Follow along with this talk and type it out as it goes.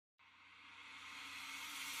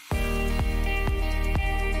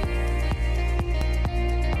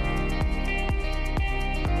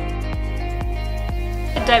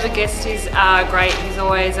David Guest is great. He's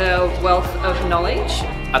always a wealth of knowledge.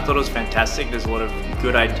 I thought it was fantastic. There's a lot of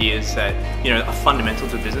good ideas that, are fundamental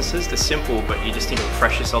to businesses. They're simple, but you just need to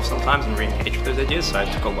refresh yourself sometimes and re-engage with those ideas. So I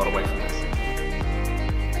took a lot away from this.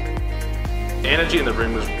 The energy in the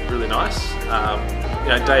room was really nice.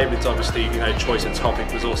 David's obviously choice of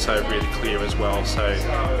topic was also really clear as well.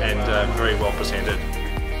 And very well presented.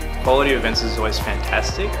 Quality of events is always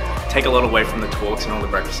fantastic. Take a lot away from the talks and all the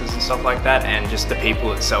breakfasts and stuff like that, and just the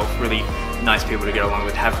people itself, really nice people to get along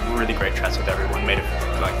with, have really great chats with everyone, made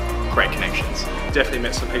great connections. Definitely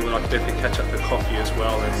met some people I could definitely catch up for coffee as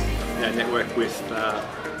well, and network with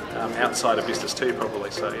outside of business too,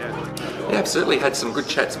 probably. So yeah, absolutely. Had some good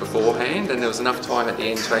chats beforehand, and there was enough time at the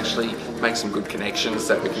end to actually make some good connections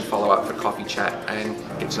that we can follow up for coffee chat and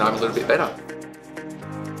get to know them a little bit better.